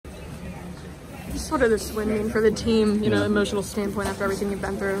Just what did this win mean for the team, you know, emotional standpoint after everything you've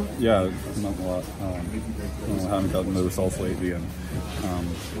been through? Yeah, it meant a lot. We haven't gotten the results lately, and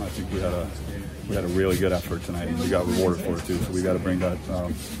I think we had a really good effort tonight, and we got rewarded for it too. So we got to bring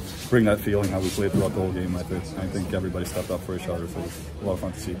that feeling how we played throughout the whole game. I think everybody stepped up for each other, so it was a lot of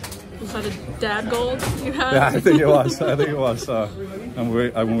fun to see. Was that a dad goal you had? Yeah, I think it was. I've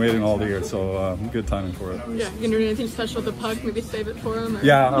been waiting all the year, so good timing for it. Yeah, you gonna do anything special with the puck? Maybe save it for him? Or?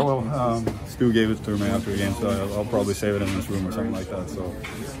 Yeah, I will. Stu gave it to me after the game, so I'll probably save it in this room or something like that. So,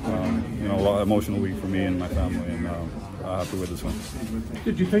 you know, a lot of emotional week for me and my family, and I'm happy with this one.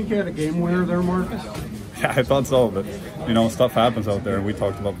 Did you think you had a game winner there, Marcus? Yeah, I thought so, but you know, stuff happens out there, and we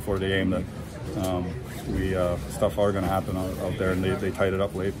talked about before the game that stuff are going to happen out there, and they tied it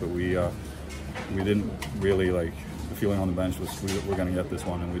up late, but we didn't really, like, the feeling on the bench was we're going to get this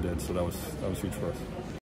one, and we did, so that was huge for us.